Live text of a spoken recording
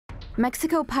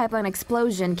Mexico pipeline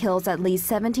explosion kills at least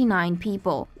 79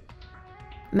 people.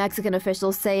 Mexican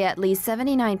officials say at least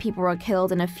 79 people were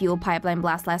killed in a fuel pipeline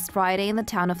blast last Friday in the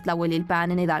town of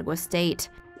Tlahuelilpan in Hidalgo state.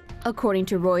 According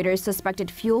to Reuters, suspected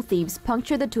fuel thieves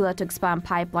punctured the Tula-Tuxpan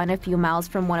pipeline a few miles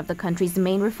from one of the country's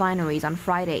main refineries on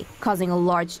Friday, causing a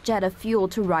large jet of fuel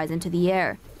to rise into the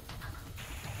air.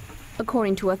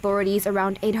 According to authorities,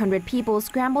 around 800 people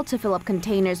scrambled to fill up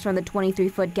containers from the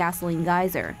 23-foot gasoline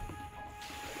geyser.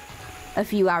 A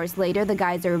few hours later, the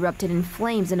geyser erupted in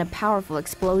flames in a powerful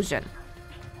explosion.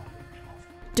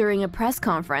 During a press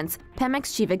conference,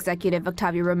 Pemex chief executive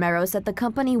Octavio Romero said the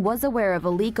company was aware of a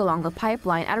leak along the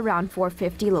pipeline at around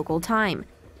 4:50 local time.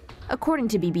 According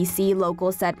to BBC,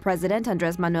 locals said President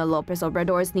Andrés Manuel López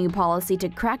Obrador's new policy to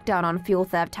crack down on fuel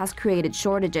theft has created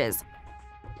shortages.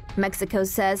 Mexico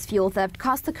says fuel theft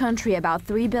cost the country about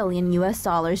 $3 billion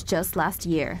just last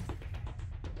year.